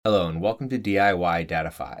Hello and welcome to DIY Data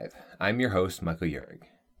 5. I'm your host, Michael Yurig.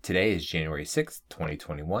 Today is January 6th,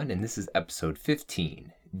 2021, and this is episode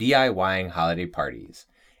 15, DIYing Holiday Parties,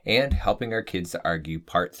 and Helping Our Kids to Argue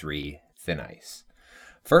Part 3, Thin Ice.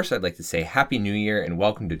 First, I'd like to say Happy New Year and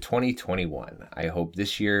welcome to 2021. I hope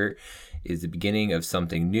this year is the beginning of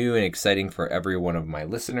something new and exciting for every one of my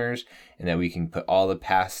listeners, and that we can put all the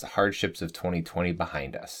past hardships of 2020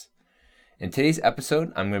 behind us. In today's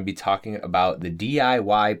episode, I'm going to be talking about the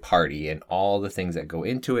DIY party and all the things that go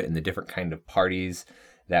into it and the different kind of parties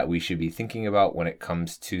that we should be thinking about when it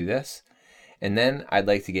comes to this. And then I'd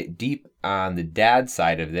like to get deep on the dad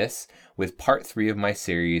side of this with part 3 of my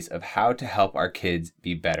series of how to help our kids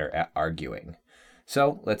be better at arguing.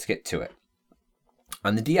 So let's get to it.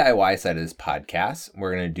 On the DIY side of this podcast,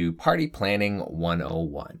 we're going to do Party Planning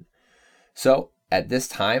 101. So at this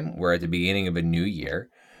time, we're at the beginning of a new year.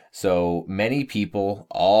 So many people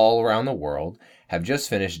all around the world have just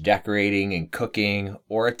finished decorating and cooking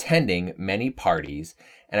or attending many parties,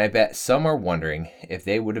 and I bet some are wondering if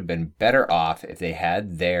they would have been better off if they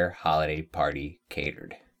had their holiday party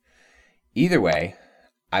catered. Either way,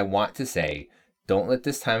 I want to say, don't let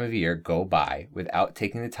this time of year go by without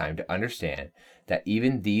taking the time to understand that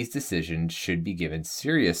even these decisions should be given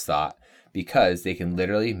serious thought because they can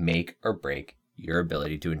literally make or break your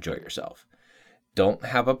ability to enjoy yourself. Don't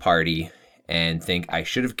have a party and think I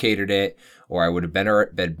should have catered it or I would have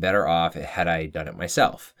been better off had I done it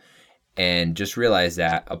myself. And just realize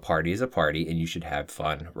that a party is a party and you should have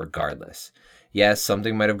fun regardless. Yes,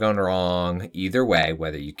 something might have gone wrong either way,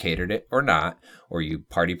 whether you catered it or not, or you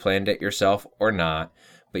party planned it yourself or not.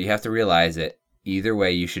 But you have to realize that either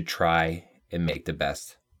way you should try and make the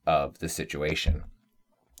best of the situation.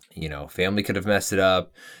 You know, family could have messed it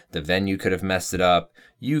up. The venue could have messed it up.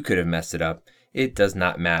 You could have messed it up. It does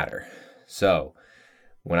not matter. So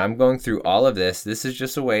when I'm going through all of this, this is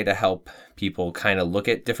just a way to help people kind of look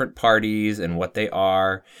at different parties and what they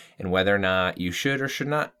are and whether or not you should or should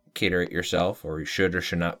not cater it yourself, or you should or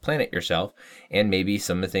should not plan it yourself, and maybe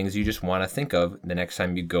some of the things you just want to think of the next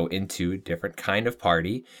time you go into a different kind of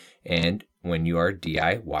party and when you are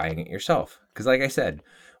DIYing it yourself. Because like I said,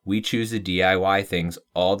 we choose to DIY things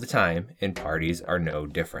all the time and parties are no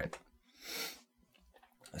different.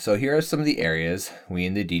 So here are some of the areas we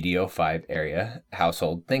in the DDO5 area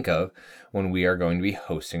household think of when we are going to be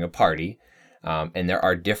hosting a party. And there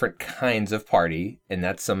are different kinds of party, and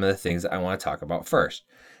that's some of the things that I want to talk about first.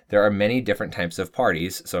 There are many different types of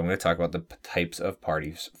parties, so I'm going to talk about the types of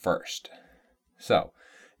parties first. So,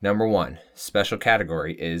 number 1, special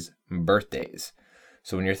category is birthdays.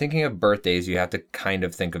 So when you're thinking of birthdays, you have to kind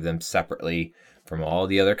of think of them separately from all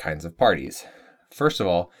the other kinds of parties. First of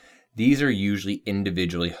all, these are usually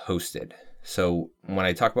individually hosted. So when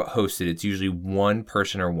I talk about hosted, it's usually one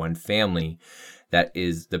person or one family that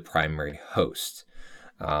is the primary host.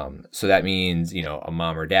 So that means, you know, a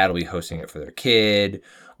mom or dad will be hosting it for their kid,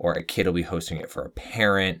 or a kid will be hosting it for a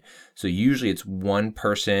parent. So usually it's one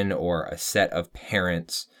person or a set of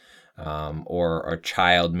parents, or a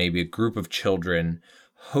child, maybe a group of children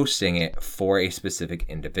hosting it for a specific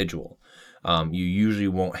individual. You usually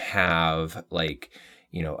won't have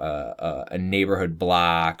a neighborhood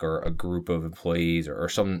block or a group of employees or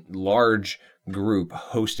some large group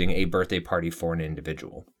hosting a birthday party for an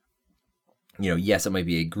individual. Yes, it might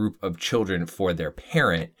be a group of children for their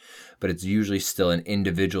parent, but it's usually still an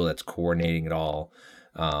individual that's coordinating it all,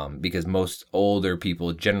 because most older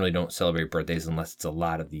people generally don't celebrate birthdays unless it's a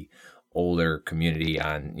lot of the older community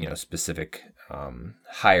on, specific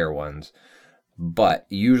higher ones. But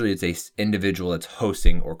usually it's a individual that's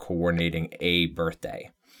hosting or coordinating a birthday.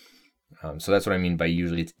 So that's what I mean by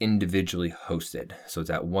usually it's individually hosted. So it's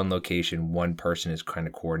at one location, one person is kind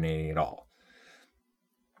of coordinating it all.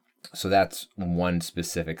 So that's one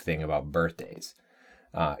specific thing about birthdays.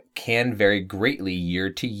 Can vary greatly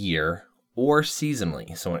year to year or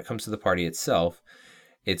seasonally. So when it comes to the party itself,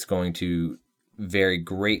 it's going to vary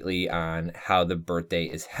greatly on how the birthday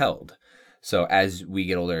is held. So as we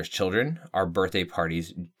get older as children, our birthday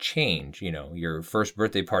parties change. Your first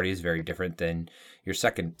birthday party is very different than your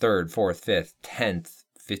second, third, fourth, fifth, 10th,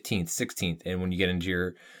 15th, 16th. And when you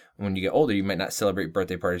get older, you might not celebrate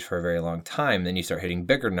birthday parties for a very long time. Then you start hitting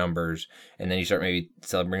bigger numbers, and then you start maybe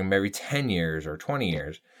celebrating them every 10 years or 20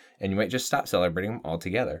 years, and you might just stop celebrating them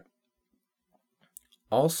altogether.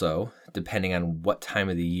 Also, depending on what time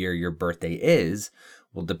of the year your birthday is,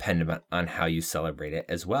 will depend on how you celebrate it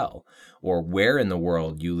as well. Or where in the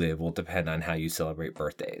world you live will depend on how you celebrate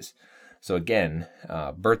birthdays. So again,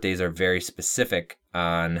 birthdays are very specific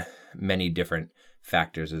on many different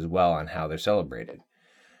factors as well on how they're celebrated.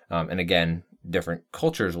 And again, different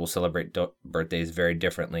cultures will celebrate birthdays very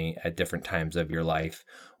differently at different times of your life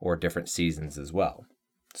or different seasons as well.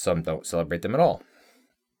 Some don't celebrate them at all.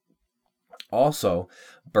 Also,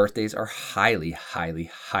 birthdays are highly, highly,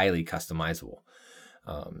 highly customizable.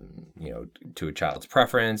 To a child's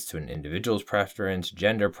preference, to an individual's preference,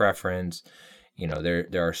 gender preference.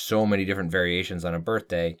 There are so many different variations on a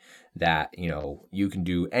birthday that, you can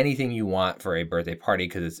do anything you want for a birthday party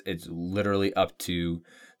because it's literally up to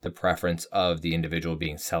the preference of the individual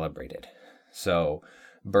being celebrated. So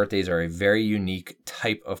birthdays are a very unique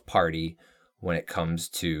type of party when it comes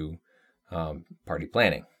to party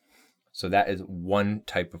planning. So that is one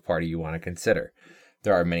type of party you want to consider.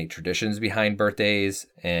 There are many traditions behind birthdays,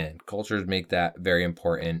 and cultures make that very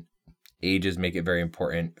important. Ages make it very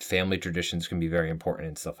important. Family traditions can be very important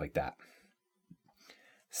and stuff like that.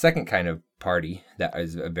 Second kind of party that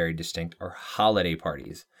is very distinct are holiday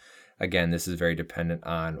parties. Again, this is very dependent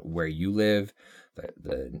on where you live,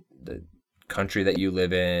 the country that you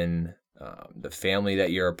live in, the family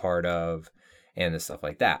that you're a part of, and the stuff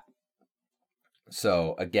like that.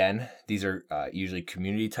 So again, these are usually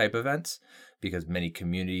community type events because many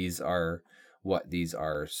communities are what these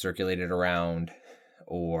are circulated around,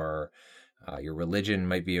 or your religion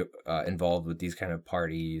might be involved with these kind of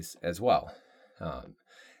parties as well.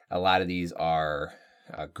 A lot of these are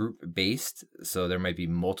group based, so there might be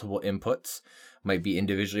multiple inputs, might be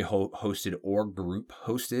individually hosted or group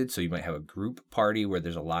hosted. So you might have a group party where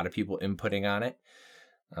there's a lot of people inputting on it.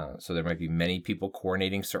 So there might be many people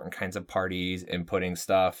coordinating certain kinds of parties, inputting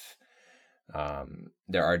stuff.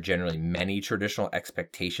 There are generally many traditional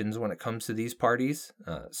expectations when it comes to these parties.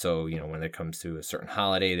 So when it comes to a certain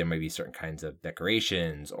holiday, there might be certain kinds of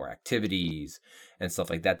decorations or activities and stuff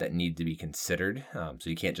like that that need to be considered. So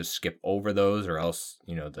you can't just skip over those, or else,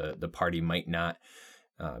 the party might not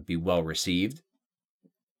be well received.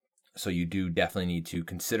 So you do definitely need to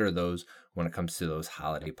consider those when it comes to those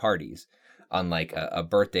holiday parties. Unlike a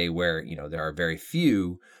birthday where, there are very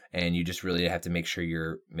few and you just really have to make sure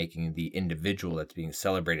you're making the individual that's being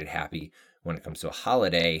celebrated happy. When it comes to a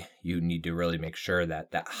holiday, you need to really make sure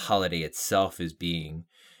that that holiday itself is being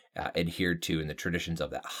adhered to, and the traditions of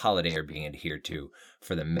that holiday are being adhered to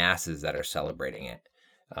for the masses that are celebrating it.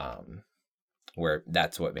 Where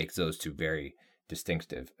that's what makes those two very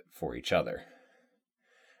distinctive for each other.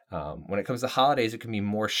 When it comes to holidays, it can be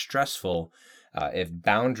more stressful if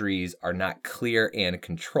boundaries are not clear and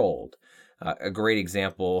controlled. A great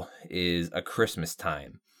example is a Christmas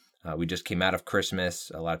time. We just came out of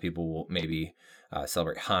Christmas. A lot of people will maybe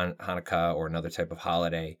celebrate Hanukkah or another type of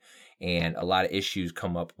holiday, and a lot of issues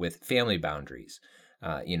come up with family boundaries.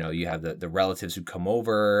 You have the relatives who come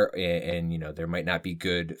over, and there might not be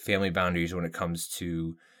good family boundaries when it comes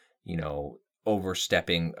to,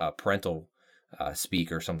 overstepping parental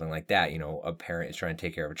speak or something like that. A parent is trying to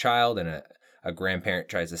take care of a child, and a grandparent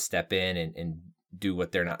tries to step in and do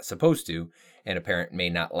what they're not supposed to, and a parent may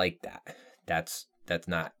not like that. That's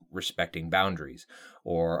not respecting boundaries.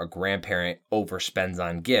 Or a grandparent overspends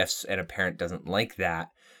on gifts, and a parent doesn't like that,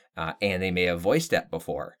 and they may have voiced that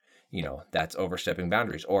before. That's overstepping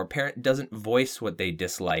boundaries. Or a parent doesn't voice what they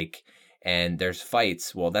dislike, and there's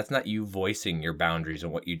fights. Well, that's not you voicing your boundaries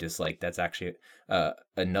and what you dislike. That's actually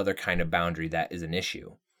another kind of boundary that is an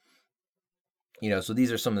issue. So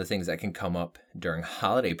these are some of the things that can come up during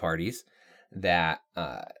holiday parties that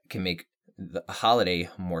can make the holiday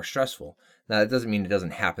more stressful. Now, that doesn't mean it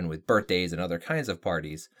doesn't happen with birthdays and other kinds of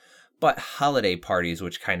parties, but holiday parties,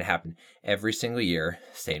 which kind of happen every single year,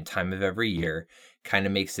 same time of every year, kind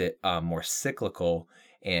of makes it more cyclical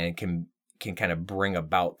and can kind of bring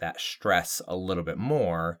about that stress a little bit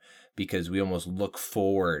more, because we almost look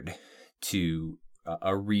forward to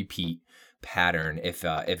a repeat pattern if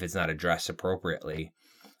it's not addressed appropriately,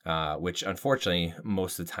 which unfortunately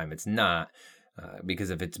most of the time it's not, because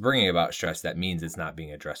if it's bringing about stress, that means it's not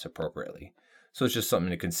being addressed appropriately. So it's just something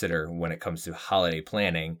to consider when it comes to holiday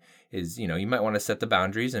planning. Is you might want to set the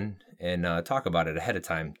boundaries and talk about it ahead of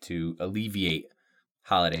time to alleviate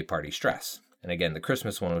holiday party stress. And again, the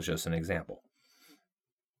Christmas one was just an example.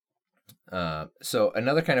 So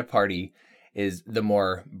another kind of party is the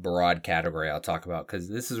more broad category I'll talk about, because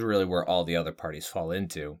this is really where all the other parties fall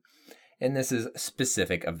into. And this is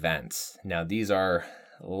specific events. Now, these are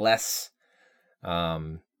less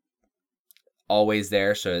always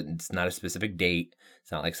there, so it's not a specific date.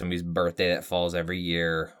 It's not like somebody's birthday that falls every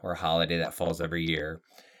year or a holiday that falls every year.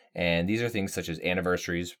 And these are things such as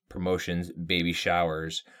anniversaries, promotions, baby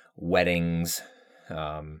showers, weddings,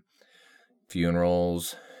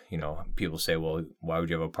 funerals. People say, well, why would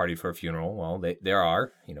you have a party for a funeral? Well, there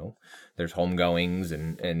are, there's homegoings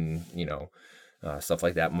and stuff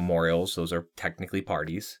like that. Memorials, those are technically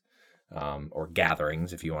parties, or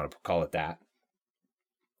gatherings, if you want to call it that.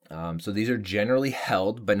 So these are generally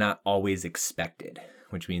held, but not always expected,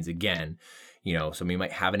 which means, again, somebody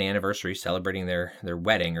might have an anniversary celebrating their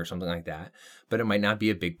wedding or something like that, but it might not be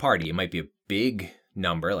a big party. It might be a big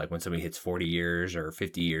number, like when somebody hits 40 years or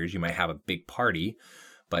 50 years, you might have a big party,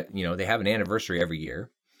 but, they have an anniversary every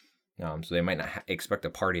year. So they might not expect a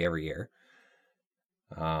party every year.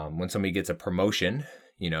 When somebody gets a promotion,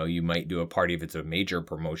 you might do a party if it's a major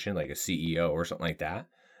promotion, like a CEO or something like that.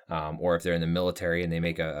 Or if they're in the military and they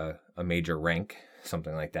make a major rank,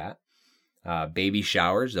 something like that. Baby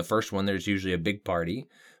showers, the first one, there's usually a big party,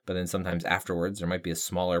 but then sometimes afterwards there might be a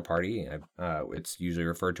smaller party. It's usually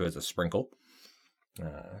referred to as a sprinkle.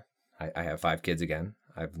 I have 5 kids again.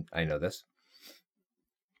 I know this.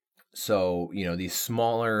 So, these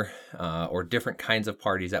smaller or different kinds of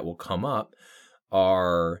parties that will come up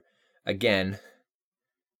are, again,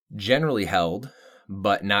 generally held,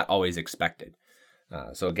 but not always expected.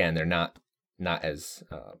 So again, they're not as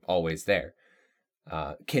always there.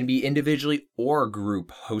 Can be individually or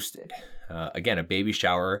group hosted. Again, a baby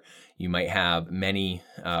shower, you might have many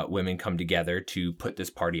women come together to put this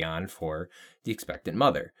party on for the expectant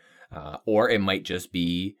mother. Or it might just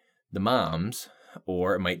be the moms,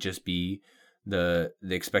 or it might just be the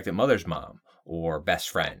expectant mother's mom or best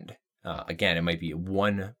friend. Again, it might be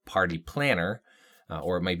one party planner,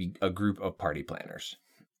 or it might be a group of party planners.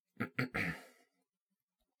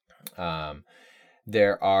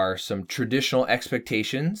 There are some traditional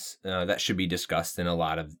expectations that should be discussed in a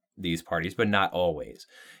lot of these parties, but not always.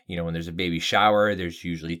 When there's a baby shower, there's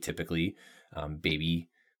typically baby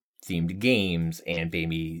themed games and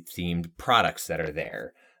baby themed products that are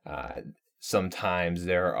there. Sometimes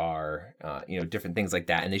there are, different things like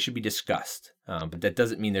that, and they should be discussed. But that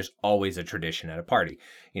doesn't mean there's always a tradition at a party.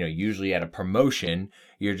 Usually at a promotion,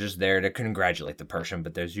 you're just there to congratulate the person,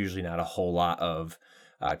 but there's usually not a whole lot of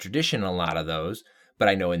tradition in a lot of those. But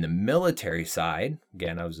I know in the military side,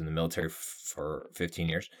 again, I was in the military for 15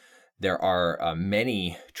 years, there are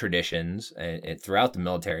many traditions and throughout the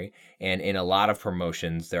military, and in a lot of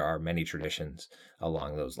promotions, there are many traditions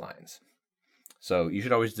along those lines. So you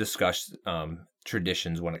should always discuss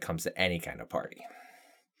traditions when it comes to any kind of party.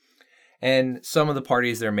 And some of the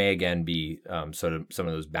parties, there may again be sort of some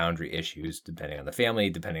of those boundary issues depending on the family,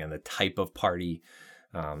 depending on the type of party.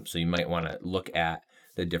 So you might want to look at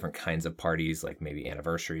the different kinds of parties, like maybe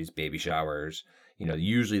anniversaries, baby showers,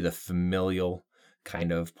 usually the familial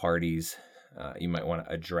kind of parties. You might want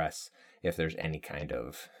to address if there's any kind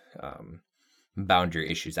of boundary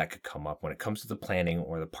issues that could come up when it comes to the planning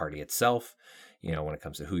or the party itself, when it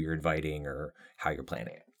comes to who you're inviting or how you're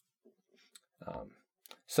planning it.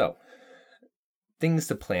 So things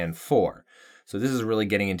to plan for. So this is really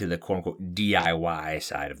getting into the quote unquote DIY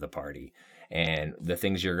side of the party and the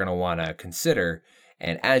things you're going to want to consider.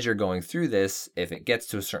 And as you're going through this, if it gets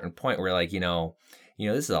to a certain point where like, this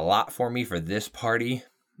is a lot for me for this party,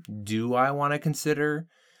 do I want to consider,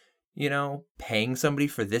 paying somebody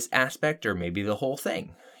for this aspect or maybe the whole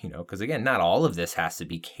thing? Because again, not all of this has to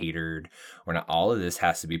be catered or not all of this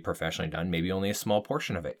has to be professionally done. Maybe only a small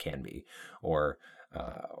portion of it can be, or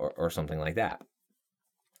something like that.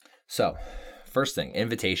 So first thing,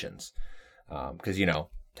 invitations. Because,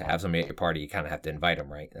 to have somebody at your party, you kind of have to invite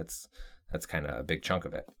them, right? That's kind of a big chunk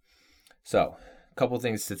of it. So a couple of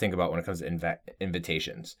things to think about when it comes to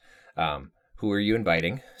invitations. Who are you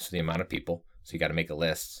inviting? So the amount of people. So you got to make a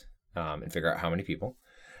list and figure out how many people.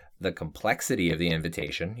 The complexity of the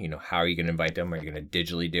invitation, how are you going to invite them? Are you going to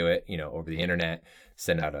digitally do it, over the internet,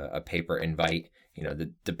 send out a paper invite?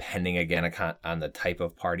 Depending again on the type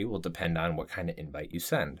of party will depend on what kind of invite you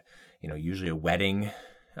send. Usually a wedding,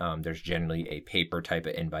 there's generally a paper type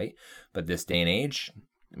of invite, but this day and age,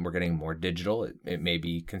 we're getting more digital. It may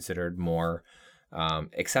be considered more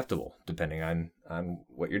acceptable depending on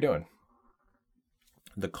what you're doing.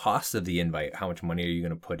 The cost of the invite, how much money are you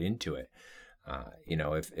going to put into it?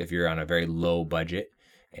 If you're on a very low budget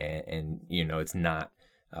and it's not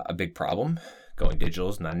a big problem, going digital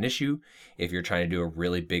is not an issue. If you're trying to do a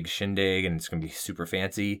really big shindig and it's going to be super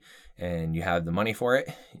fancy and you have the money for it,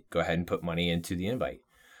 go ahead and put money into the invite.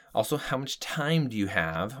 Also, how much time do you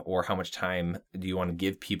have, or how much time do you want to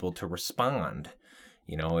give people to respond?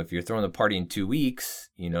 If you're throwing the party in 2 weeks,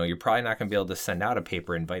 you're probably not going to be able to send out a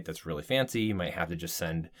paper invite that's really fancy. You might have to just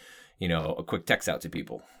send, a quick text out to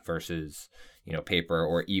people versus, paper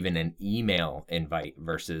or even an email invite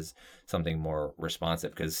versus something more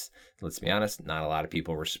responsive. Because let's be honest, not a lot of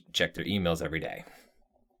people check their emails every day.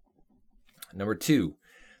 Number 2,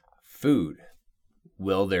 food.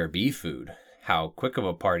 Will there be food? how quick of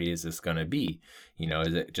a party is this going to be?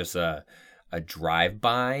 Is it just a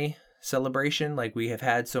drive-by celebration like we have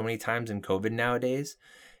had so many times in COVID nowadays?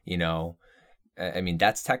 I mean,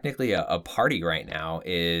 that's technically a party right now,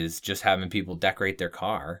 is just having people decorate their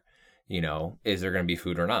car. Is there going to be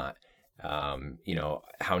food or not? How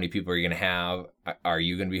many people are you going to have? Are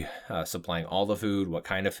you going to be supplying all the food? What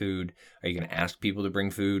kind of food? Are you going to ask people to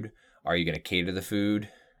bring food? Are you going to cater the food?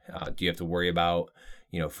 Do you have to worry about,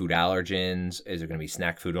 food allergens? Is it going to be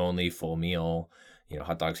snack food only, full meal,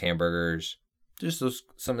 hot dogs, hamburgers? Just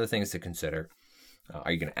some of the things to consider.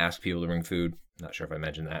 Are you going to ask people to bring food? Not sure if I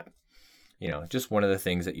mentioned that. Just one of the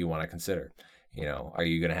things that you want to consider. Are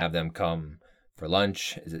you going to have them come for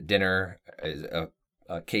lunch? Is it dinner? Is it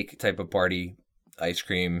a cake type of party? Ice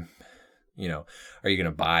cream? Are you going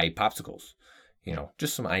to buy popsicles?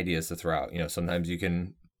 Just some ideas to throw out. Sometimes you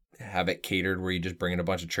can have it catered where you just bring in a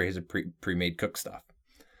bunch of trays of pre-made cooked stuff.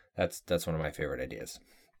 That's one of my favorite ideas.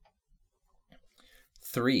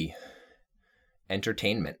 3,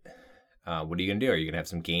 entertainment. What are you going to do? Are you going to have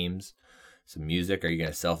some games, some music? Are you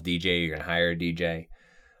going to self-DJ? Are you going to hire a DJ?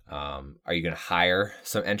 Are you going to hire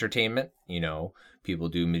some entertainment? People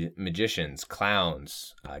do magicians,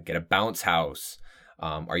 clowns, get a bounce house.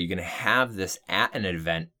 Are you going to have this at an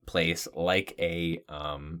event place like a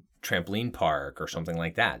trampoline park or something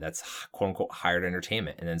like that? That's quote unquote hired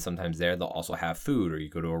entertainment. And then sometimes there they'll also have food, or you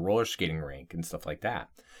go to a roller skating rink and stuff like that.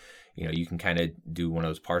 You can kind of do one of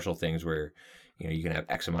those partial things where, you can have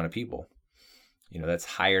X amount of people. That's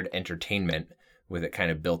hired entertainment with it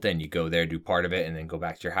kind of built in. You go there, do part of it, and then go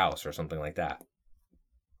back to your house or something like that.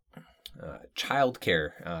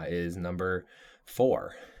 Childcare is number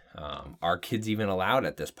 4. Are kids even allowed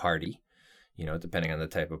at this party? Depending on the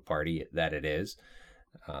type of party that it is.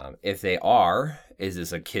 If they are, is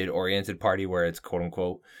this a kid-oriented party where it's quote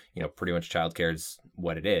unquote, pretty much childcare is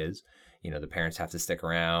what it is? The parents have to stick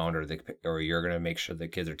around, or you're going to make sure the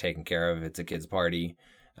kids are taken care of if it's a kid's party.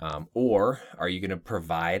 Or are you going to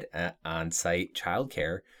provide on-site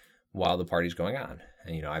childcare while the party's going on?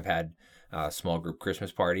 And, I've had small group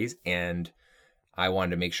Christmas parties, and I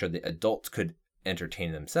wanted to make sure the adults could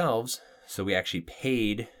entertain themselves. So we actually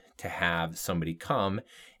paid to have somebody come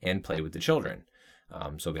and play with the children.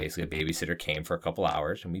 So basically a babysitter came for a couple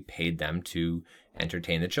hours, and we paid them to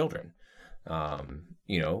entertain the children.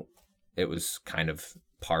 It was kind of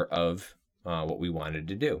part of what we wanted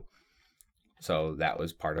to do. So that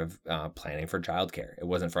was part of planning for childcare. It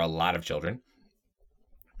wasn't for a lot of children,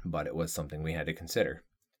 but it was something we had to consider.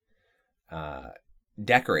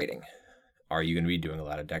 Decorating. Are you going to be doing a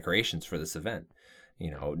lot of decorations for this event?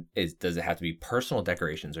 Does it have to be personal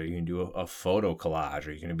decorations? Are you going to do a photo collage?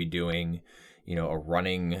 Are you going to be doing, a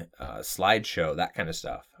running slideshow, that kind of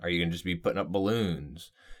stuff? Are you going to just be putting up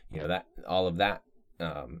balloons? All of that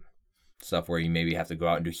stuff where you maybe have to go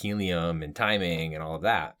out and do helium and timing and all of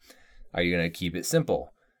that. Are you going to keep it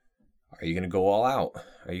simple? Are you going to go all out?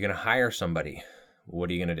 Are you going to hire somebody?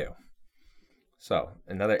 What are you going to do? So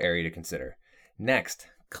another area to consider. Next,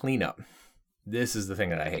 cleanup. This is the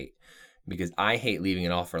thing that I hate, because I hate leaving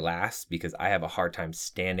it all for last, because I have a hard time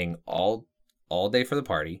standing all day for the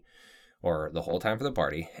party, or the whole time for the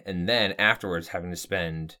party, and then afterwards having to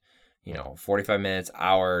spend 45 minutes,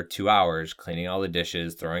 hour, 2 hours cleaning all the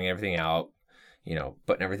dishes, throwing everything out,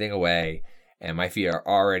 putting everything away, and my feet are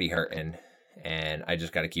already hurting, and I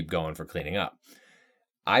just got to keep going for cleaning up.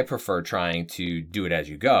 I prefer trying to do it as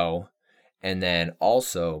you go, and then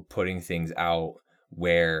also putting things out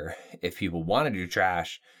where if people want to do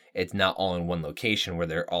trash, it's not all in one location where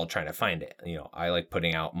they're all trying to find it. I like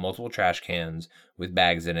putting out multiple trash cans with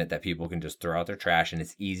bags in it that people can just throw out their trash, and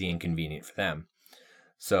it's easy and convenient for them.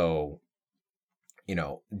 So,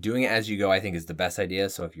 doing it as you go, I think, is the best idea.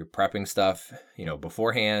 So if you're prepping stuff,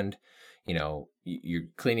 beforehand, you're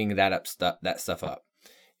cleaning that stuff up.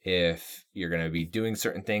 If you're going to be doing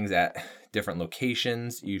certain things at different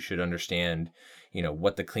locations, you should understand,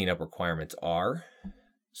 what the cleanup requirements are,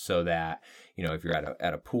 so that, if you're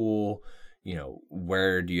at a pool,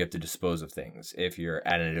 where do you have to dispose of things? If you're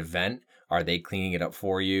at an event, are they cleaning it up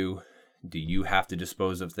for you? Do you have to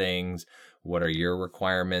dispose of things? What are your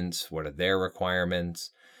requirements? What are their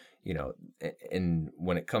requirements? And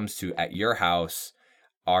when it comes to at your house,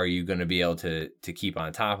 are you going to be able to keep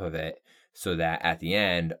on top of it, so that at the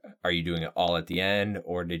end, are you doing it all at the end,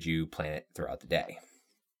 or did you plan it throughout the day?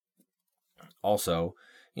 Also,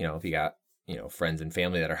 if you got, friends and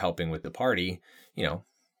family that are helping with the party,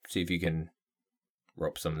 see if you can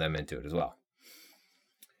rope some of them into it as well.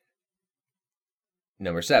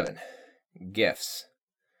 Number 7, gifts.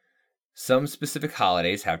 Some specific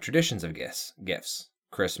holidays have traditions of gifts.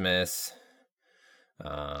 Christmas,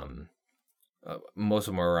 Most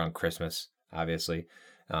of them are around Christmas, obviously.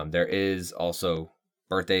 There is also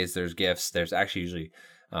birthdays, there's gifts. There's actually usually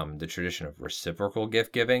the tradition of reciprocal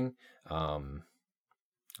gift giving. I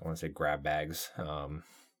want to say grab bags.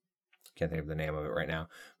 Can't think of the name of it right now.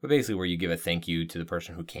 But basically where you give a thank you to the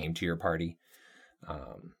person who came to your party.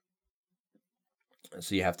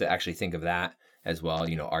 So you have to actually think of that as well.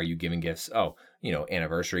 Are you giving gifts? Oh,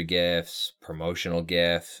 anniversary gifts, promotional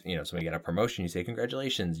gifts. Somebody got a promotion, you say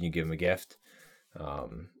congratulations, and you give them a gift.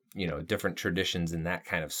 Different traditions in that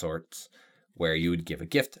kind of sorts where you would give a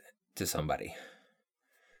gift to somebody.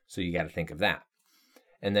 So you got to think of that.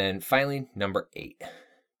 And then finally, number 8,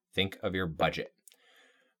 think of your budget.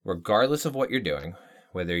 Regardless of what you're doing,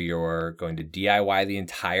 whether you're going to DIY the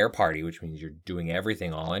entire party, which means you're doing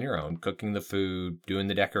everything all on your own, cooking the food, doing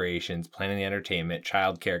the decorations, planning the entertainment,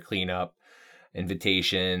 childcare, cleanup,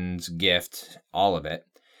 invitations, gift, all of it.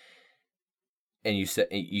 And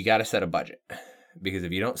you got to set a budget, because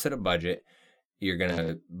if you don't set a budget, you're going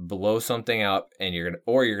to blow something up and you're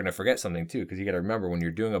going to forget something too. Because you got to remember, when you're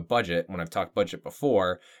doing a budget, when I've talked budget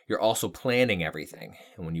before, you're also planning everything.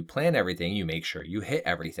 And when you plan everything, you make sure you hit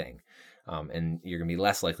everything. And you're going to be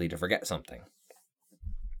less likely to forget something.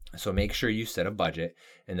 So make sure you set a budget,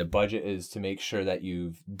 and the budget is to make sure that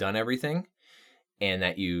you've done everything and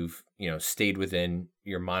that you've, stayed within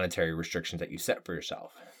your monetary restrictions that you set for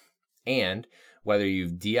yourself. And whether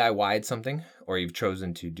you've DIY'd something or you've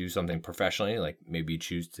chosen to do something professionally, like maybe you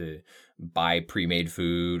choose to buy pre-made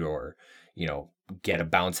food or, get a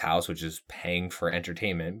bounce house, which is paying for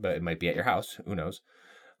entertainment, but it might be at your house. Who knows?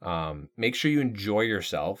 Make sure you enjoy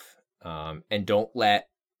yourself, and don't let,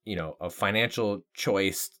 a financial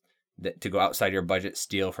choice to go outside your budget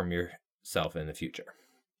steal from yourself in the future.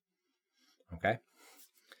 Okay?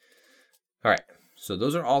 All right. So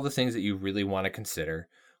those are all the things that you really want to consider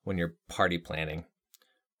when you're party planning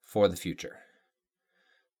for the future.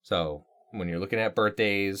 So when you're looking at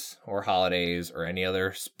birthdays or holidays or any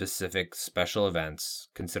other specific special events,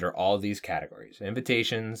 consider all of these categories: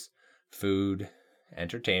 invitations, food,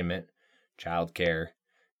 entertainment, childcare,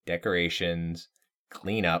 decorations,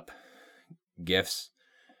 cleanup, gifts,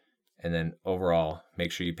 and then overall,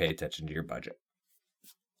 make sure you pay attention to your budget.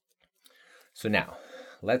 So now,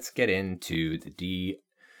 let's get into the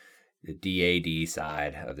DAD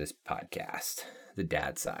side of this podcast, the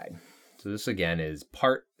dad side. So this again is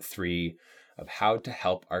part 3 of how to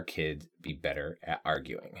help our kids be better at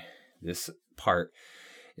arguing. This part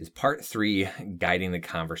is part 3, guiding the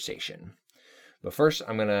conversation. But first,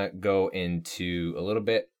 I'm going to go into a little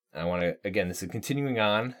bit. This is continuing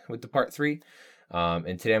on with the part 3.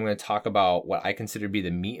 And today I'm going to talk about what I consider to be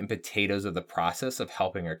the meat and potatoes of the process of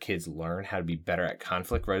helping our kids learn how to be better at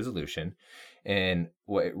conflict resolution, and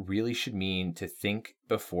what it really should mean to think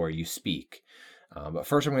before you speak. But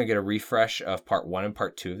first, I'm going to get a refresh of part 1 and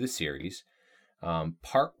part 2 of the series.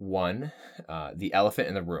 Part 1, the elephant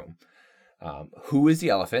in the room. Who is the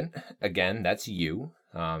elephant? Again, that's you.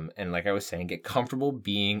 And like I was saying, get comfortable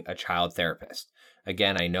being a child therapist.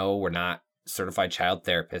 Again, I know we're not certified child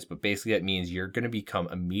therapists, but basically that means you're going to become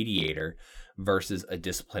a mediator versus a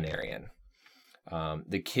disciplinarian.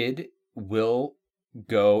 The kid will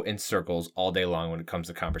go in circles all day long when it comes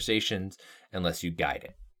to conversations unless you guide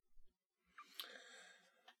it.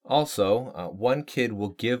 Also, one kid will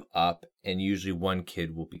give up, and usually one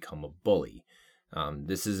kid will become a bully.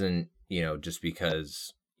 This isn't, just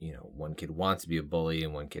because, one kid wants to be a bully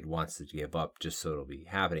and one kid wants to give up just so it'll be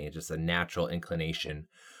happening. It's just a natural inclination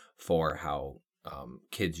for how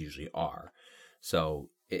kids usually are. So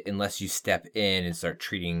unless you step in and start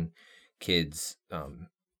treating kids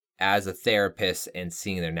as a therapist and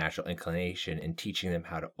seeing their natural inclination and teaching them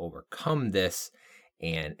how to overcome this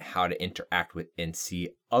and how to interact with and see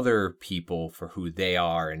other people for who they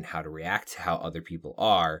are and how to react to how other people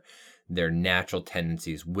are, their natural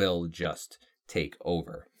tendencies will just take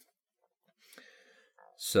over.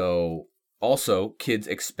 So also, kids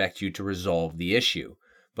expect you to resolve the issue,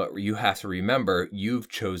 but you have to remember you've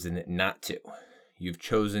chosen not to. You've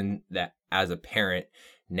chosen that as a parent.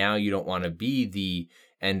 Now you don't want to be the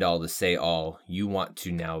end all to say all. You want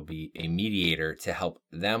to now be a mediator to help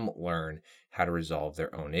them learn how to resolve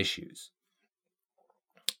their own issues.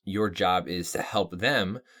 Your job is to help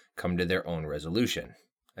them come to their own resolution.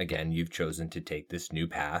 Again, you've chosen to take this new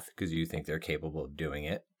path because you think they're capable of doing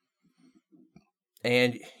it.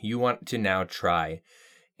 And you want to now try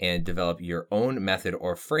and develop your own method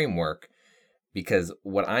or framework, because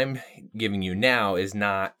what I'm giving you now is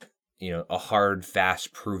not, a hard,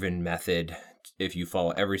 fast, proven method. If you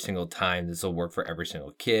follow every single time, this will work for every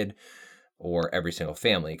single kid or every single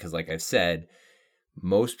family. Because like I've said,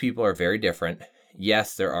 most people are very different.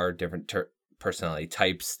 Yes, there are different personality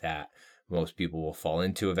types that most people will fall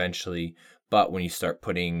into eventually. But when you start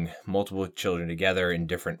putting multiple children together in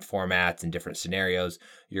different formats and different scenarios,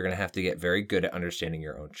 you're going to have to get very good at understanding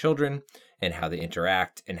your own children and how they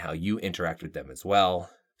interact and how you interact with them as well.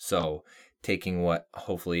 So taking what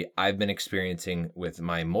hopefully I've been experiencing with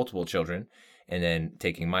my multiple children and then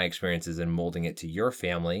taking my experiences and molding it to your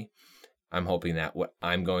family, I'm hoping that what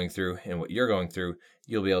I'm going through and what you're going through,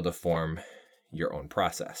 you'll be able to form your own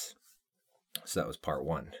process. So that was part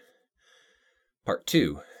 1. Part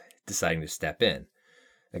 2, deciding to step in.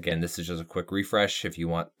 Again, this is just a quick refresh. If you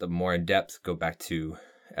want the more in depth, go back to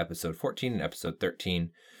episode 14 and episode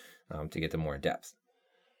 13 to get the more in depth.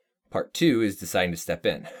 Part 2 is deciding to step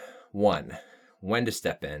in. 1, when to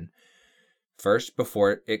step in. First,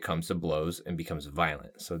 before it comes to blows and becomes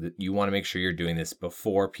violent. So that you want to make sure you're doing this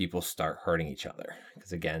before people start hurting each other.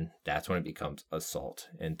 Because again, that's when it becomes assault.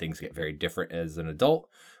 And things get very different as an adult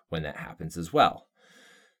when that happens as well.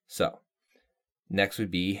 So, next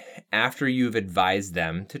would be after you've advised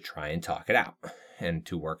them to try and talk it out and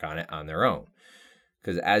to work on it on their own.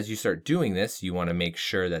 Because as you start doing this, you want to make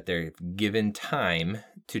sure that they're given time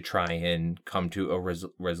to try and come to a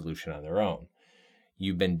resolution on their own.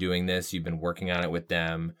 You've been doing this, you've been working on it with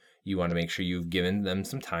them. You want to make sure you've given them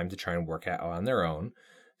some time to try and work it out on their own.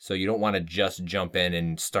 So you don't want to just jump in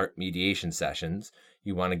and start mediation sessions.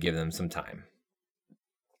 You want to give them some time.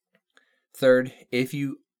 Third, if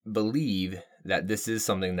you believe that this is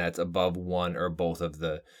something that's above one or both of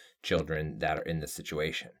the children that are in this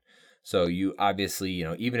situation. So you obviously,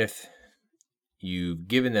 even if you've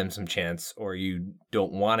given them some chance or you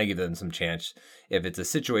don't want to give them some chance, if it's a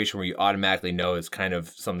situation where you automatically know it's kind of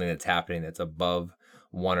something that's happening that's above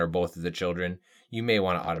one or both of the children, you may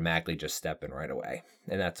want to automatically just step in right away.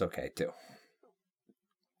 And that's okay too.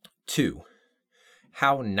 2,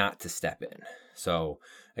 how not to step in. So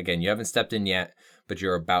again, you haven't stepped in yet, but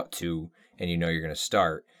you're about to, and you know you're going to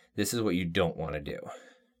start. This is what you don't want to do.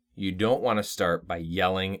 You don't want to start by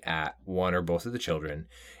yelling at one or both of the children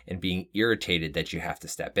and being irritated that you have to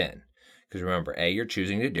step in. Because remember, A, you're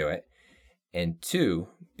choosing to do it. And 2,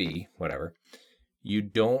 B, whatever, you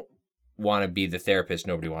don't want to be the therapist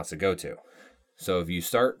nobody wants to go to. So if you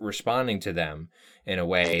start responding to them in a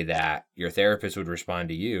way that your therapist would respond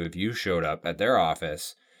to you if you showed up at their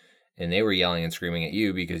office and they were yelling and screaming at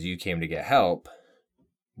you because you came to get help,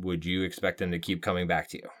 would you expect them to keep coming back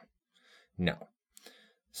to you? No.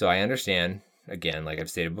 So I understand, again, like I've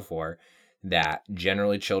stated before, that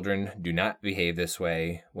generally children do not behave this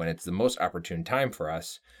way when it's the most opportune time for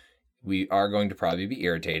us. We are going to probably be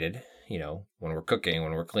irritated, when we're cooking,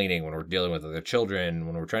 when we're cleaning, when we're dealing with other children,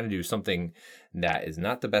 when we're trying to do something that is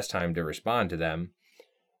not the best time to respond to them.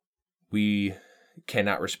 We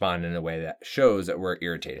cannot respond in a way that shows that we're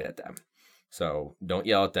irritated at them. So don't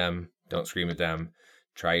yell at them, don't scream at them.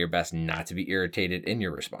 Try your best not to be irritated in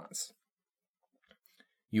your response.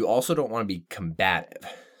 You also don't want to be combative.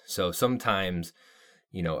 So sometimes,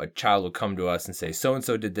 a child will come to us and say,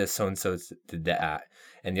 so-and-so did this, so-and-so did that.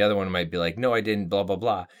 And the other one might be like, no, I didn't, blah, blah,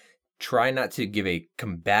 blah. Try not to give a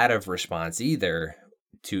combative response either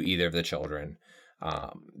to either of the children,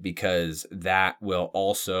 because that will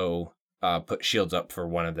also put shields up for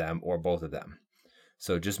one of them or both of them.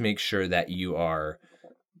 So just make sure that you are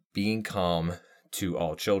being calm to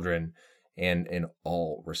all children and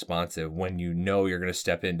all responsive when you know you're going to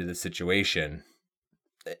step into the situation.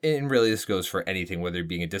 And really this goes for anything, whether you're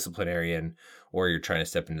being a disciplinarian or you're trying to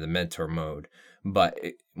step into the mentor mode. But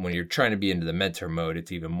when you're trying to be into the mentor mode,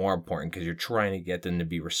 it's even more important because you're trying to get them to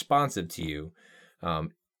be responsive to you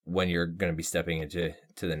when you're going to be stepping into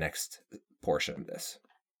the next portion of this.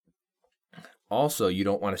 Also, you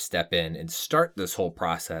don't want to step in and start this whole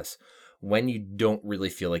process when you don't really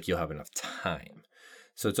feel like you'll have enough time.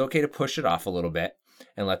 So it's okay to push it off a little bit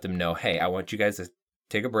and let them know, hey, I want you guys to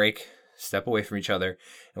take a break, step away from each other,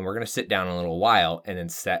 and we're going to sit down in a little while and then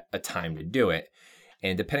set a time to do it.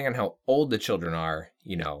 And depending on how old the children are,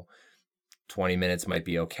 20 minutes might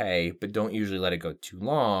be okay, but don't usually let it go too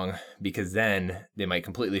long because then they might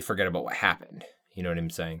completely forget about what happened. You know what I'm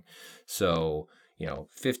saying? So,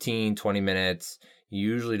 15, 20 minutes, you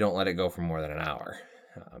usually don't let it go for more than an hour,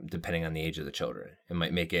 depending on the age of the children. It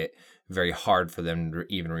might make it very hard for them to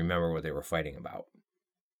even remember what they were fighting about.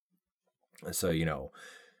 So,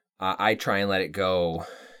 I try and let it go,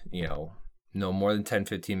 no more than 10,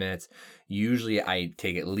 15 minutes. Usually I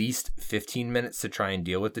take at least 15 minutes to try and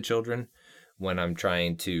deal with the children when I'm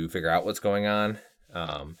trying to figure out what's going on.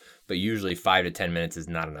 But usually 5 to 10 minutes is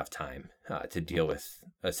not enough time to deal with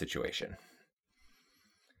a situation.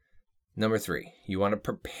 Number 3, you want to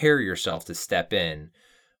prepare yourself to step in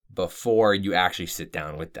before you actually sit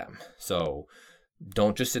down with them. So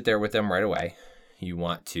don't just sit there with them right away. You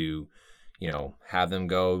want to, have them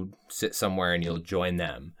go sit somewhere and you'll join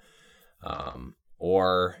them.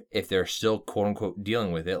 Or if they're still quote unquote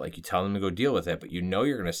dealing with it, like you tell them to go deal with it, but you're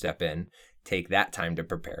going to step in, take that time to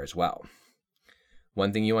prepare as well.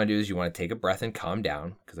 One thing you want to do is you want to take a breath and calm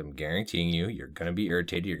down, because I'm guaranteeing you're going to be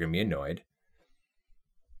irritated. You're going to be annoyed.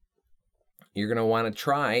 You're going to want to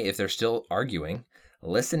try, if they're still arguing,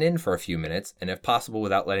 listen in for a few minutes, and if possible,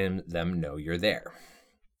 without letting them know you're there.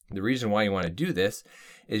 The reason why you want to do this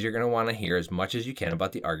is you're going to want to hear as much as you can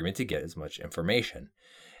about the argument to get as much information.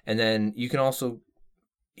 And then you can also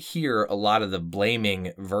hear a lot of the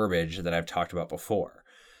blaming verbiage that I've talked about before.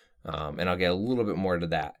 And I'll get a little bit more to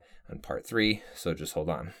that on part 3, so just hold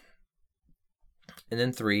on. And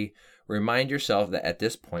then 3, remind yourself that at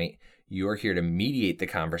this point, you are here to mediate the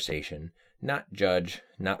conversation, not judge,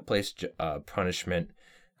 not place punishment,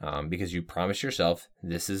 because you promised yourself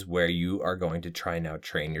this is where you are going to try now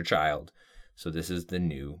train your child. So this is the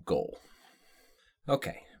new goal.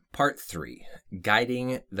 Okay, part 3,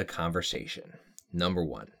 guiding the conversation. Number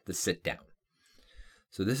 1, the sit down.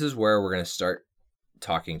 So this is where we're going to start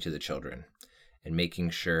talking to the children and making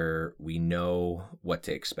sure we know what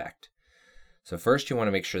to expect. So first, you want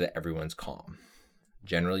to make sure that everyone's calm.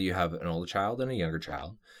 Generally, you have an older child and a younger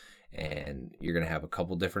child, and you're going to have a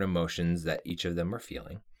couple different emotions that each of them are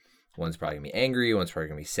feeling. One's probably going to be angry, one's probably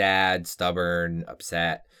going to be sad, stubborn,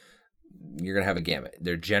 upset. You're going to have a gamut.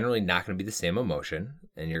 They're generally not going to be the same emotion,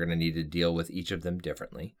 and you're going to need to deal with each of them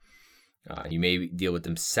differently. You may deal with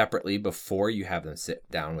them separately before you have them sit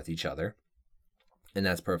down with each other, and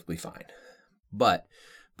that's perfectly fine. But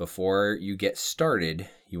before you get started,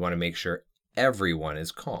 you want to make sure everyone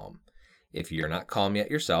is calm. If you're not calm yet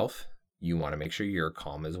yourself, you want to make sure you're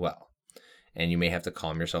calm as well. And you may have to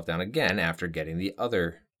calm yourself down again after getting the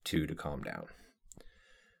other 2 to calm down.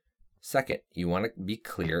 Second, you want to be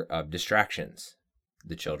clear of distractions,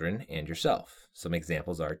 the children and yourself. Some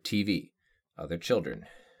examples are TV, other children,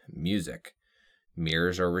 music,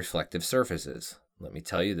 mirrors or reflective surfaces. Let me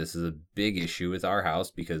tell you, this is a big issue with our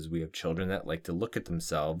house because we have children that like to look at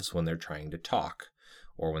themselves when they're trying to talk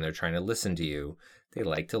or when they're trying to listen to you. They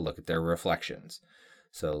like to look at their reflections.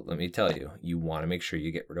 So let me tell you, you want to make sure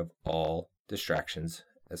you get rid of all distractions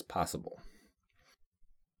as possible.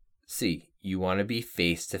 C, you want to be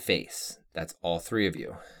face to face. That's all 3 of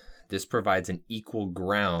you. This provides an equal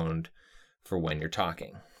ground for when you're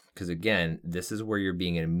talking. Because again, this is where you're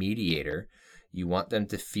being a mediator. You want them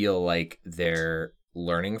to feel like they're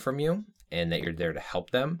learning from you and that you're there to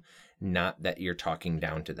help them, not that you're talking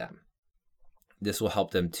down to them. This will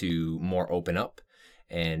help them to more open up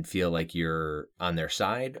and feel like you're on their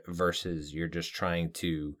side versus you're just trying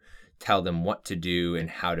to tell them what to do and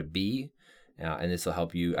how to be. And this will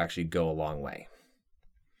help you actually go a long way.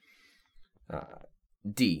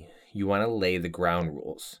 D, you want to lay the ground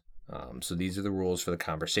rules. So these are the rules for the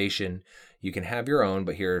conversation. You can have your own,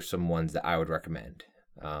 but here are some ones that I would recommend.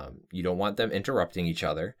 You don't want them interrupting each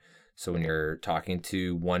other. So when you're talking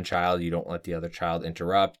to one child, you don't let the other child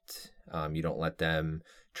interrupt. You don't let them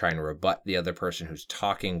try and rebut the other person who's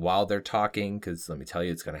talking while they're talking, because let me tell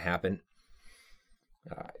you, it's going to happen.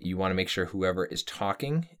 You want to make sure whoever is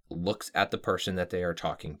talking looks at the person that they are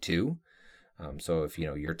talking to. So if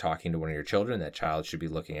you're talking to one of your children, that child should be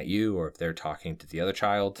looking at you, or if they're talking to the other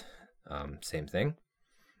child, same thing.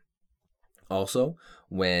 Also,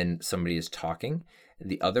 when somebody is talking,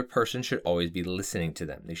 the other person should always be listening to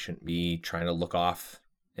them. They shouldn't be trying to look off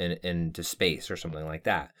into space or something like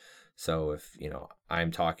that. So if,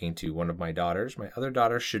 I'm talking to one of my daughters, my other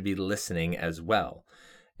daughter should be listening as well.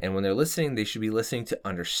 And when they're listening, they should be listening to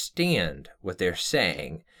understand what they're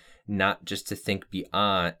saying, not just to think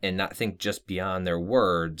beyond and not think just beyond their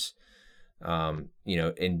words, and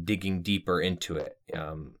digging deeper into it.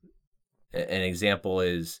 An example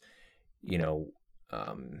is,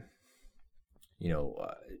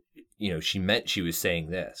 she meant she was saying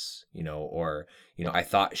this, or, I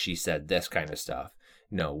thought she said this kind of stuff.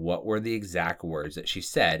 No, what were the exact words that she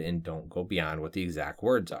said, and don't go beyond what the exact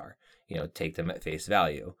words are. Take them at face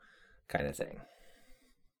value kind of thing.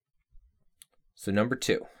 So number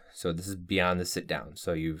 2, so this is beyond the sit down.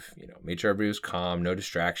 So you've, made sure everybody was calm, no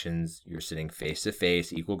distractions. You're sitting face to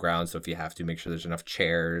face, equal ground. So if you have to, make sure there's enough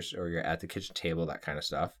chairs or you're at the kitchen table, that kind of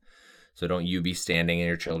stuff. So don't you be standing and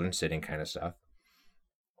your children sitting kind of stuff.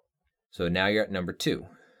 So now you're at number 2.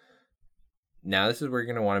 Now this is where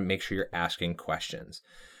you're going to want to make sure you're asking questions.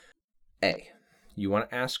 A, you want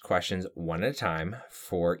to ask questions one at a time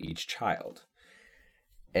for each child.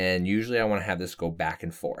 And usually I want to have this go back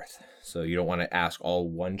and forth. So you don't want to ask all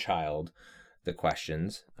one child the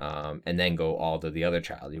questions, and then go all to the other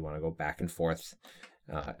child. You want to go back and forth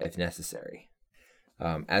if necessary.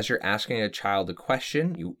 As you're asking a child a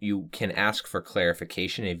question, you can ask for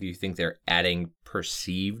clarification if you think they're adding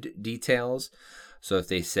perceived details. So if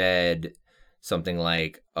they said something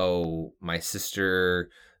like, oh, my sister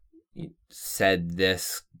said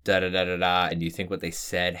this, da-da-da-da-da, and you think what they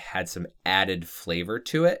said had some added flavor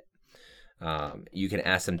to it, you can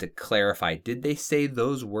ask them to clarify, did they say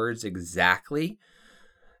those words exactly?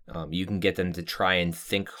 You can get them to try and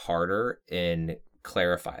think harder and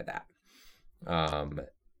clarify that.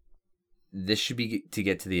 This should be to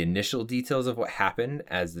get to the initial details of what happened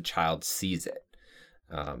as the child sees it.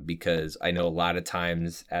 Because I know a lot of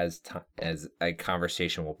times as a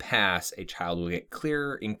conversation will pass, a child will get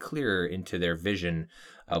clearer and clearer into their vision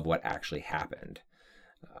of what actually happened.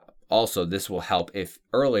 Also, this will help if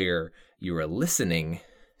earlier you were listening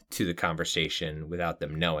to the conversation without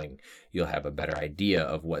them knowing. You'll have a better idea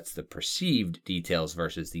of what's the perceived details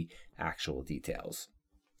versus the actual details.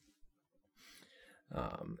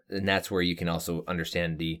 And that's where you can also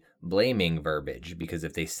understand the blaming verbiage, because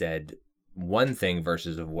if they said one thing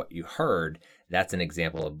versus of what you heard, that's an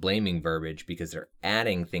example of blaming verbiage because they're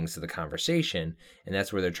adding things to the conversation, and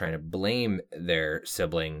that's where they're trying to blame their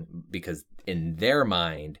sibling because in their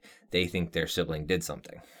mind they think their sibling did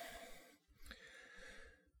something.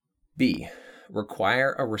 B,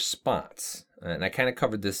 require a response. And I kind of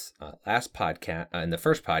covered this last podcast, in the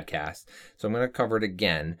first podcast, so I'm going to cover it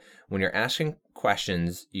again. When you're asking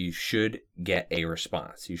questions, you should get a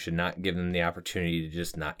response. You should not give them the opportunity to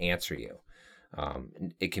just not answer you.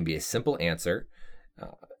 It can be a simple answer,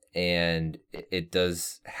 and it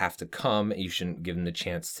does have to come. You shouldn't give them the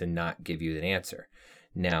chance to not give you an answer.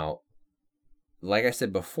 Now, like I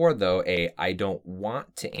said before, though, I don't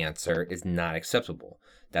want to answer is not acceptable.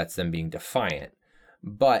 That's them being defiant.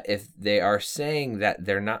 But if they are saying that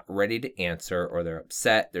they're not ready to answer, or they're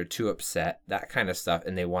upset, they're too upset, that kind of stuff,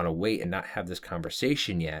 and they want to wait and not have this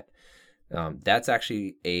conversation yet, that's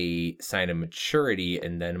actually a sign of maturity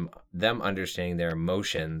and then them understanding their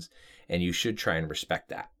emotions, and you should try and respect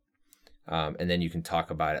that. And then you can talk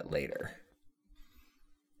about it later.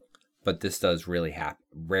 But this does rarely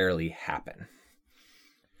happen.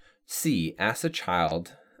 C, ask the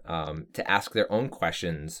child to ask their own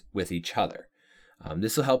questions with each other.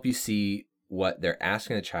 This will help you see what they're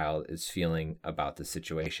asking the child is feeling about the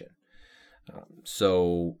situation.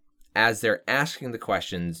 So as they're asking the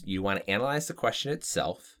questions, you want to analyze the question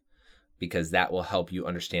itself, because that will help you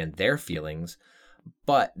understand their feelings,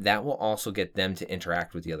 but that will also get them to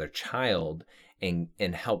interact with the other child and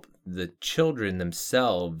help the children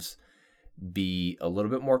themselves be a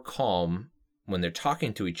little bit more calm when they're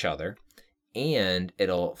talking to each other, and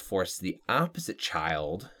it'll force the opposite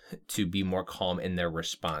child to be more calm in their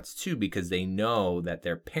response too, because they know that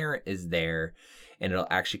their parent is there, and it'll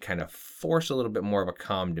actually kind of force a little bit more of a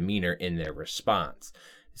calm demeanor in their response.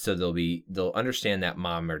 So they'll understand that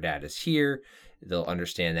mom or dad is here. They'll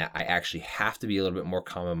understand that I actually have to be a little bit more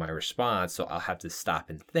calm in my response, so I'll have to stop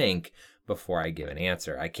and think before I give an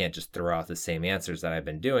answer. I can't just throw out the same answers that I've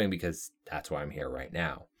been doing because that's why I'm here right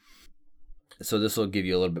now. So this will give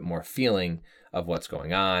you a little bit more feeling of what's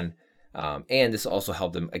going on. And this will also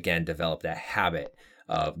help them, again, develop that habit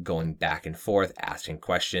of going back and forth, asking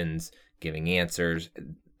questions, giving answers,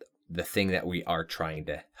 the thing that we are trying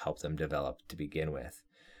to help them develop to begin with,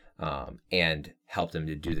 and help them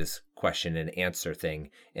to do this question and answer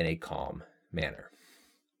thing in a calm manner.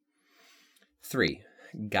 3,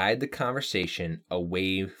 guide the conversation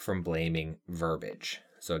away from blaming verbiage.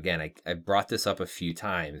 So again, I brought this up a few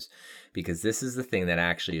times because this is the thing that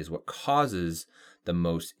actually is what causes the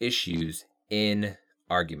most issues in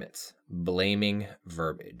arguments. Blaming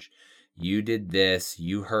verbiage. You did this,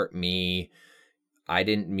 you hurt me, I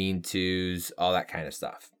didn't mean to, all that kind of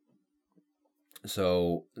stuff.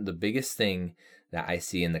 So the biggest thing that I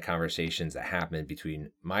see in the conversations that happen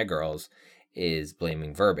between my girls is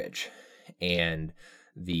blaming verbiage and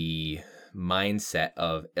the mindset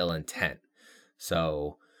of ill intent.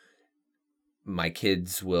 So my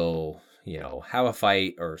kids will, have a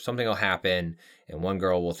fight or something will happen, and one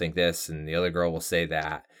girl will think this and the other girl will say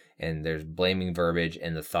that, and there's blaming verbiage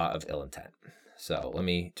and the thought of ill intent. So let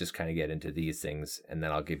me just kind of get into these things, and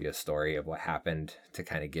then I'll give you a story of what happened to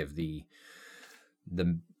kind of give the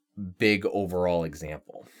big overall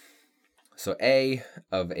example. So A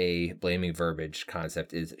of a blaming verbiage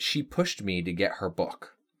concept is she pushed me to get her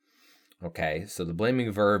book. Okay, so the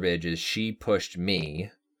blaming verbiage is she pushed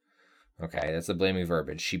me. Okay, that's the blaming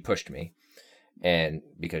verbiage. She pushed me, and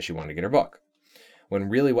because she wanted to get her book. When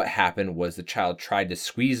really what happened was the child tried to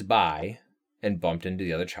squeeze by and bumped into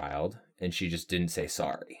the other child and she just didn't say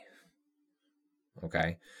sorry.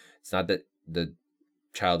 Okay? It's not that the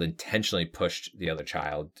child intentionally pushed the other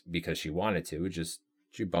child because she wanted to.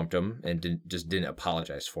 She bumped him and didn't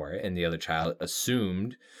apologize for it. And the other child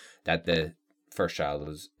assumed that the first child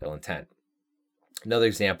was ill intent. Another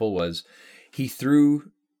example was he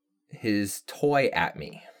threw his toy at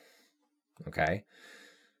me. Okay?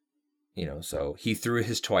 So he threw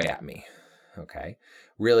his toy at me. Okay?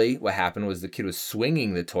 Really, what happened was the kid was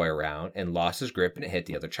swinging the toy around and lost his grip, and it hit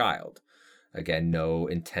the other child. Again, no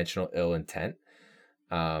intentional ill intent.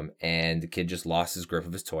 And the kid just lost his grip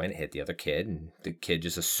of his toy and it hit the other kid, and the kid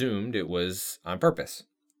just assumed it was on purpose.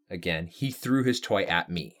 Again, he threw his toy at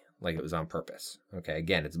me like it was on purpose. Okay,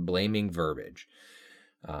 again, it's blaming verbiage.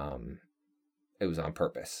 It was on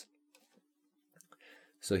purpose.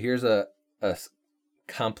 So here's a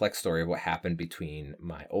complex story of what happened between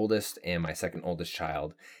my oldest and my second oldest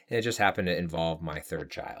child, and it just happened to involve my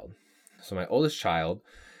third child. So my oldest child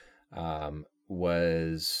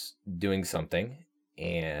was doing something,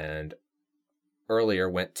 and earlier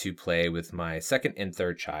went to play with my second and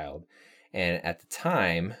third child. And at the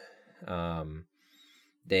time,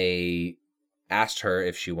 they asked her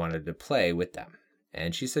if she wanted to play with them.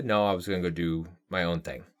 And she said, no, I was going to go do my own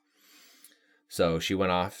thing. So she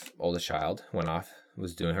went off, oldest child went off,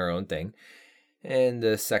 was doing her own thing. And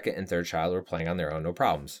the second and third child were playing on their own, no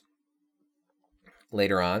problems.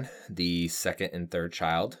 Later on, the second and third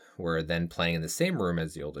child were then playing in the same room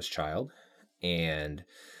as the oldest child, and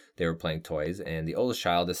they were playing toys, and the oldest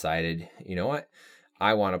child decided, you know what,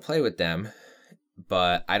 I want to play with them,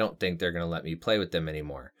 but I don't think they're going to let me play with them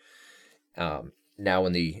anymore. Now,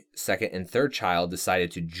 when the second and third child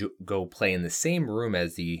decided to go play in the same room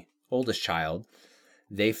as the oldest child,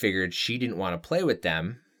 they figured she didn't want to play with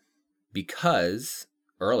them because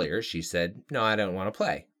earlier she said, no, I don't want to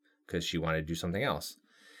play, because she wanted to do something else.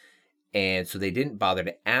 And so they didn't bother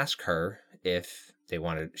to ask her if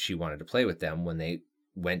she wanted to play with them when they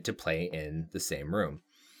went to play in the same room.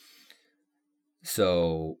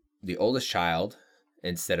 So the oldest child,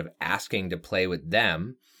 instead of asking to play with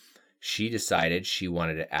them, she decided she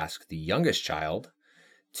wanted to ask the youngest child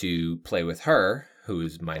to play with her, who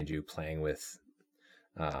is, mind you, playing with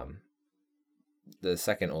the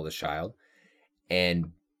second oldest child,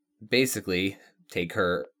 and basically take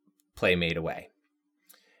her playmate away,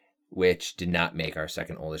 which did not make our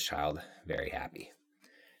second oldest child very happy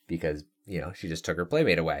because, she just took her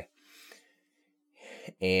playmate away.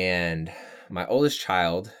 And my oldest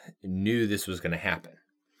child knew this was going to happen.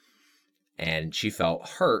 And she felt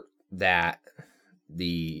hurt that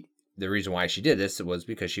the reason why she did this was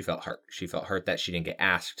because she felt hurt. She felt hurt that she didn't get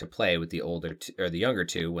asked to play with the older or the younger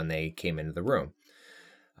two when they came into the room.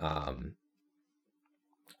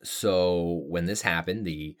 So when this happened,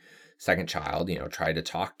 the second child, tried to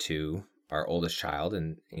talk to our oldest child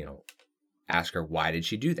and, ask her, why did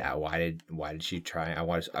she do that? Why did she try? I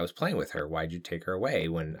was playing with her. Why did you take her away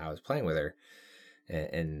when I was playing with her?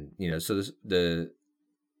 And so the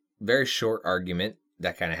very short argument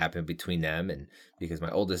that kind of happened between them, and because my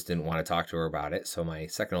oldest didn't want to talk to her about it, so my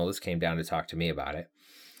second oldest came down to talk to me about it.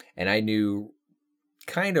 And I knew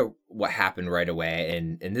kind of what happened right away.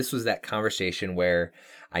 And this was that conversation where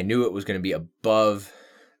I knew it was going to be above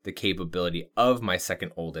the capability of my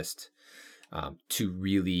second oldest to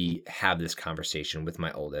really have this conversation with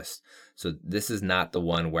my oldest. So this is not the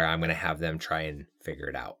one where I'm going to have them try and figure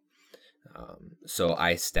it out. So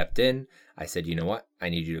I stepped in. I said, you know what? I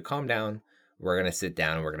need you to calm down. We're going to sit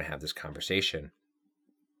down and we're going to have this conversation.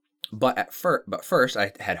 But first,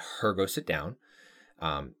 I had her go sit down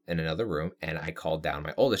in another room, and I called down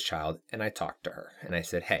my oldest child and I talked to her. And I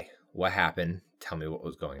said, hey, what happened? Tell me what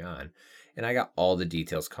was going on. And I got all the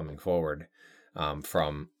details coming forward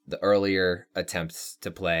from the earlier attempts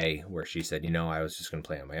to play where she said, I was just going to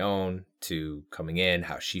play on my own, to coming in,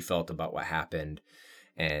 how she felt about what happened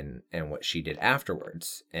and what she did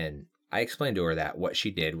afterwards. And I explained to her that what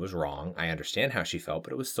she did was wrong. I understand how she felt,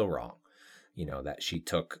 but it was still wrong. That she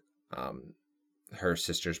took her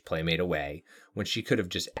sister's playmate away when she could have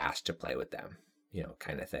just asked to play with them,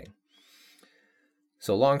 kind of thing.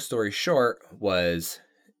 So long story short was,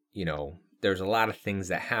 there's a lot of things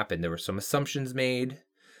that happened. There were some assumptions made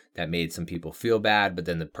that made some people feel bad, but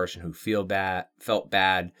then the person who felt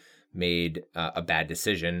bad made a bad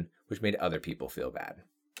decision, which made other people feel bad.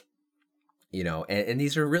 And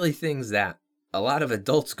these are really things that a lot of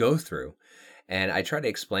adults go through. And I try to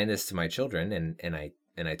explain this to my children, and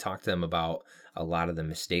I talk to them about a lot of the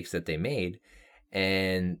mistakes that they made,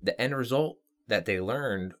 and the end result that they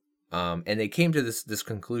learned, and they came to this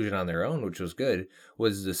conclusion on their own, which was good,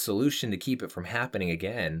 was the solution to keep it from happening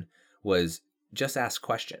again was just ask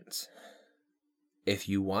questions. if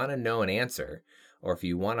you want to know an answer or if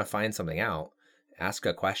you want to find something out, ask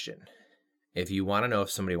a question. If you want to know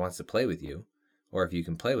if somebody wants to play with you or if you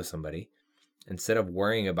can play with somebody, instead of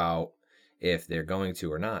worrying about if they're going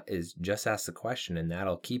to or not, is just ask the question, and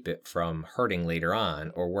that'll keep it from hurting later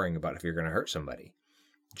on or worrying about if you're going to hurt somebody.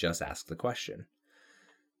 Just ask the question.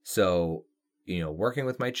 So, working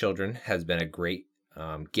with my children has been a great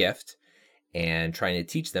gift, and trying to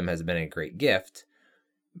teach them has been a great gift.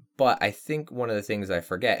 But I think one of the things I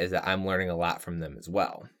forget is that I'm learning a lot from them as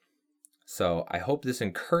well. So I hope this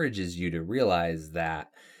encourages you to realize that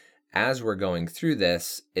as we're going through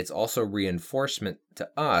this, it's also reinforcement to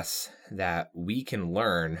us that we can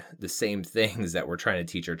learn the same things that we're trying to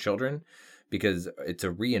teach our children, because it's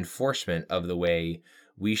a reinforcement of the way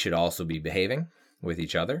we should also be behaving with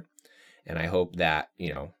each other. And I hope that,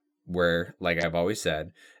 we're, like I've always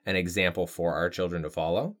said, an example for our children to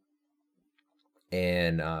follow.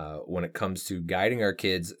 And when it comes to guiding our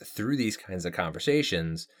kids through these kinds of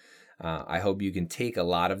conversations, I hope you can take a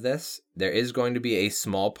lot of this. There is going to be a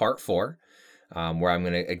small part 4 where I'm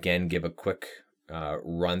going to, again, give a quick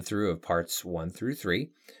run through of parts 1 through 3.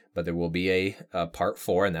 But there will be a part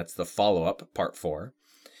 4, and that's the follow-up, part 4.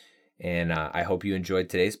 And I hope you enjoyed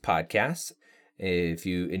today's podcast. If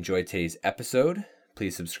you enjoyed today's episode,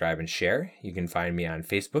 please subscribe and share. You can find me on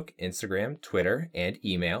Facebook, Instagram, Twitter, and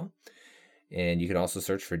email. And you can also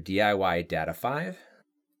search for DIY Data 5.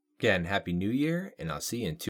 Again, Happy New Year, and I'll see you in 2